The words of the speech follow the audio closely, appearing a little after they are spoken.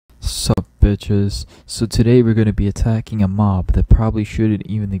Up, bitches? So today we're gonna be attacking a mob that probably shouldn't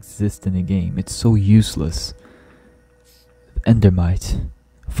even exist in the game. It's so useless. Endermite.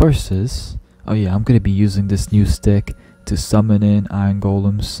 Versus, oh yeah, I'm gonna be using this new stick to summon in Iron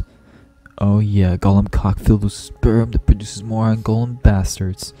Golems. Oh yeah, golem cock filled with sperm that produces more Iron Golem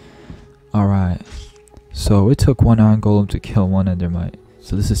bastards. Alright. So it took one Iron Golem to kill one Endermite.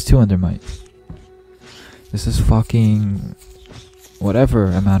 So this is two Endermite. This is fucking whatever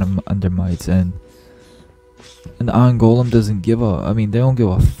amount of Endermites, and the Iron Golem doesn't give a, I mean, they don't give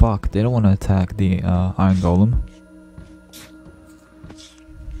a fuck. They don't want to attack the Iron Golem.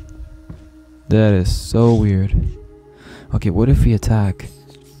 That is so weird. Okay, what if we attack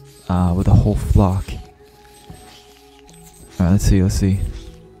with a whole flock? Alright, let's see.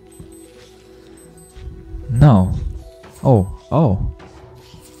 No. Oh.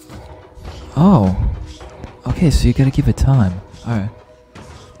 Okay, so you gotta give it time. Alright.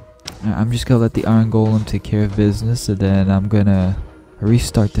 I'm just gonna let the Iron Golem take care of business, and then I'm gonna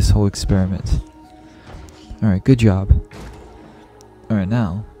restart this whole experiment. Alright, good job. Alright,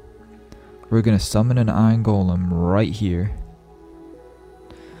 now we're gonna summon an Iron Golem right here.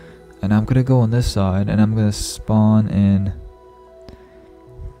 And I'm gonna go on this side, and I'm gonna spawn in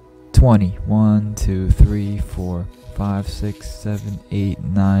 20. 1, 2, 3, 4, 5, 6, 7, 8,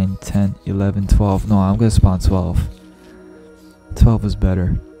 9, 10, 11, 12. No, I'm gonna spawn 12. 12 is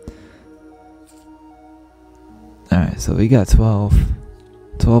better. Alright, so we got 12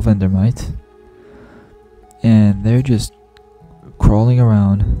 Endermites. And they're just crawling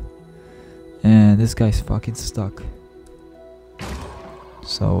around. And this guy's fucking stuck.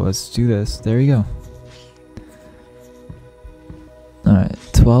 So let's do this. There you go. Alright,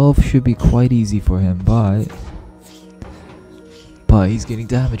 12 should be quite easy for him, but he's getting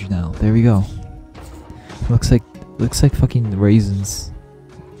damaged now. There we go. Looks like fucking raisins.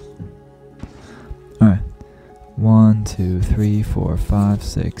 Alright. 1, 2, 3, 4, 5,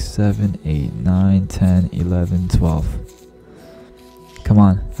 6, 7, 8, 9, 10, 11, 12. Come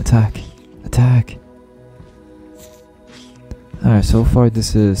on, attack. Attack. Alright, so far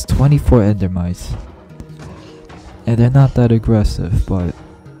this is 24 Endermites. And they're not that aggressive, but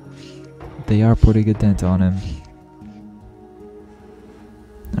they are putting a dent on him.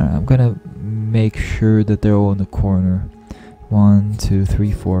 Alright, I'm gonna make sure that they're all in the corner. 1, 2,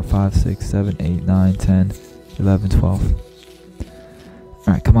 3, 4, 5, 6, 7, 8, 9, 10, 11, 12.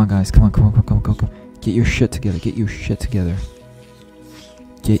 Alright, come on guys, come on. Get your shit together, Get your shit together.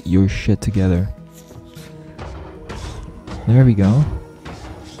 There we go,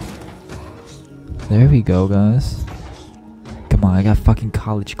 guys. Come on, I got fucking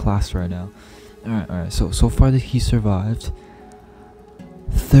college class right now. Alright, so far that he survived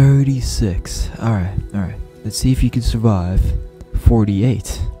 36. Alright. Let's see if you can survive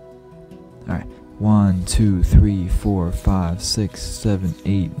 48. Alright. 1, 2, 3, 4, 5, 6, 7,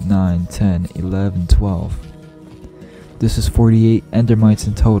 8, 9, 10, 11, 12. This is 48 Endermites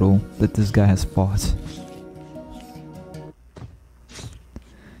in total that this guy has fought.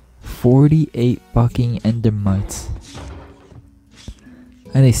 48 fucking Endermites.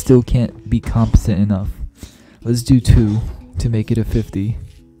 And they still can't be competent enough. Let's do 2 to make it a 50.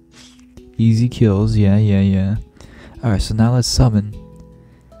 Easy kills, yeah. Alright, so now let's summon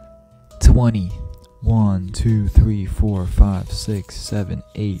 20. 1, 2, 3, 4, 5, 6, 7,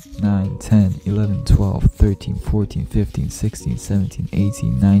 8, 9, 10, 11, 12, 13, 14, 15, 16, 17,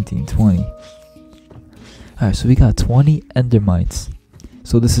 18, 19, 20. Alright, so we got 20 Endermites.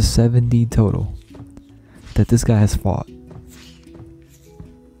 So this is 70 total that this guy has fought.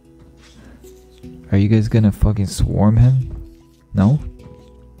 Are you guys gonna fucking swarm him? No?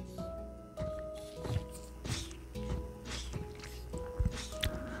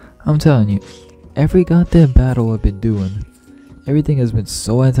 I'm telling you, every goddamn battle I've been doing, everything has been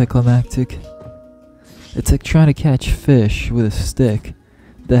so anticlimactic. It's like trying to catch fish with a stick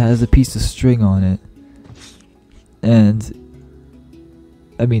that has a piece of string on it. And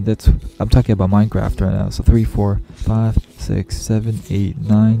I mean, I'm talking about Minecraft right now. So 3, 4, 5, 6, 7, 8,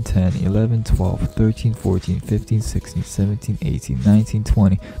 9, 10, 11, 12, 13, 14, 15, 16, 17, 18, 19,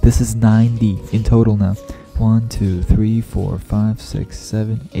 20. This is 90 in total now. 1, 2, 3, 4, 5, 6,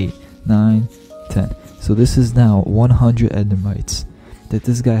 7, 8, 9, 10. So this is now 100 Endermites that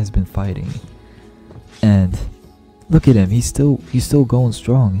this guy has been fighting. And look at him, he's still going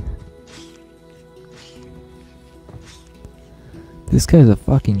strong. This guy's a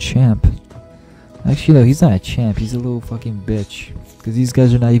fucking champ. Actually, no, he's not a champ. He's a little fucking bitch. Because these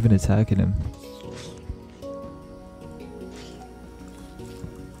guys are not even attacking him.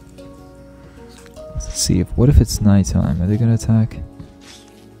 Let's see, what if it's nighttime? Are they gonna attack?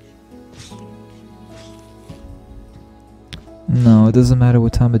 No, it doesn't matter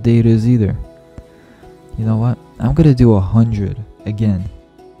what time of day it is either. You know what? I'm gonna do 100 again.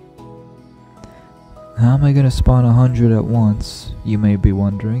 How am I gonna spawn 100 at once? You may be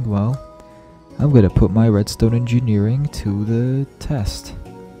wondering. Well, I'm gonna put my redstone engineering to the test.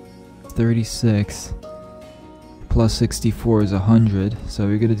 36 plus 64 is 100, so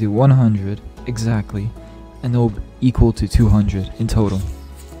we're gonna do 100 exactly, and it'll equal to 200 in total.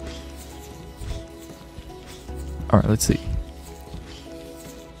 Alright, let's see.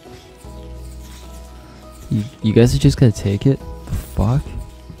 You guys are just gonna take it? The fuck?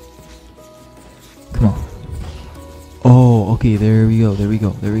 Come on. Oh, okay, there we go, there we go,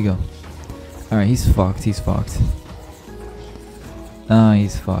 there we go. Alright, he's fucked, he's fucked. Ah,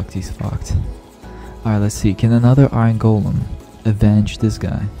 he's fucked, he's fucked. Alright, let's see. Can another Iron Golem avenge this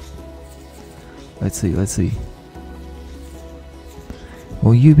guy? Let's see, let's see.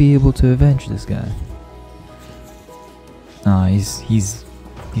 Will you be able to avenge this guy? Nah, he's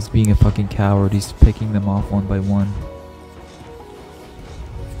being a fucking coward. He's picking them off one by one.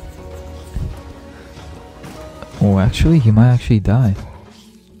 Oh, actually, he might actually die.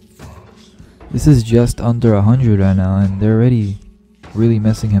 This is just under 100 right now, and they're already really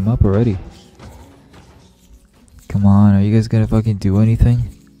messing him up already. Come on, are you guys gonna fucking do anything?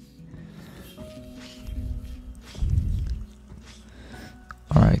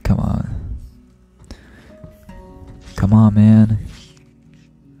 Alright, come on. Come on, man.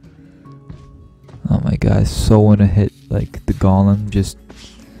 Oh my god, I so wanna hit, like, the golem. Just,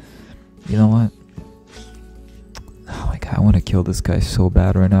 you know what? Oh my god, I wanna kill this guy so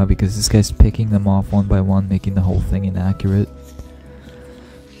bad right now because this guy's picking them off one by one, making the whole thing inaccurate.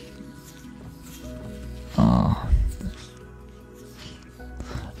 Oh.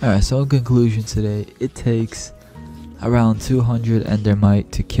 Alright, so in conclusion today, it takes around 200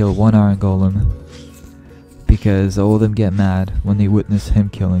 Endermite to kill one Iron Golem, because all of them get mad when they witness him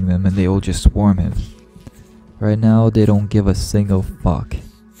killing them and they all just swarm him. Right now, they don't give a single fuck.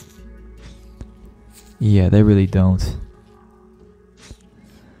 Yeah, they really don't.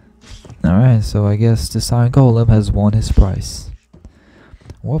 Alright, so I guess this Iron Golem has won his price.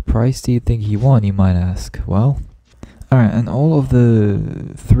 What price do you think he won, you might ask? Well, alright, and all of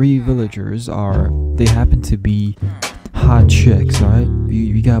the 3 villagers they happen to be hot chicks, alright?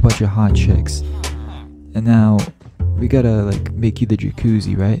 We got a bunch of hot chicks. And now, we gotta, like, make you the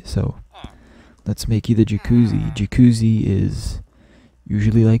jacuzzi, right? So, let's make you the jacuzzi. Jacuzzi is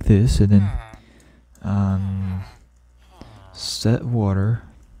usually like this, and then, set water.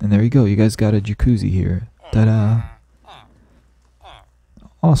 And there you go, you guys got a jacuzzi here. Ta-da!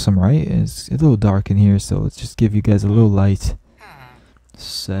 Awesome, right? It's a little dark in here, so let's just give you guys a little light.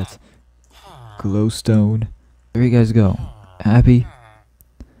 Set. Glowstone. There you guys go. Happy?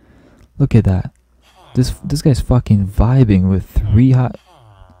 Look at that. This guy's fucking vibing with 3 hot...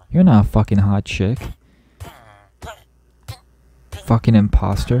 You're not a fucking hot chick. Fucking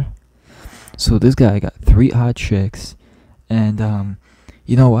imposter. So this guy got 3 hot chicks, and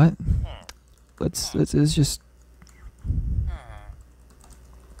you know what? Let's just...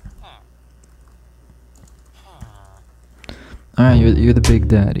 Alright, you're the big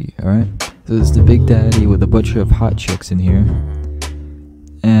daddy, alright? So it's the big daddy with a bunch of hot chicks in here.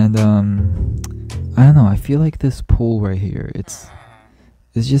 And I don't know, I feel like this pool right here, it's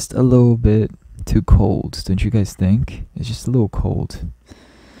just a little bit too cold, don't you guys think? It's just a little cold.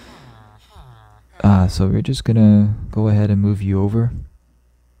 So we're just gonna go ahead and move you over.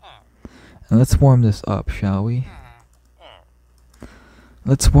 And let's warm this up, shall we?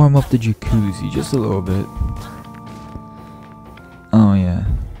 Let's warm up the jacuzzi just a little bit. Oh yeah.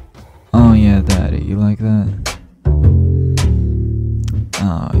 Oh yeah, daddy, you like that?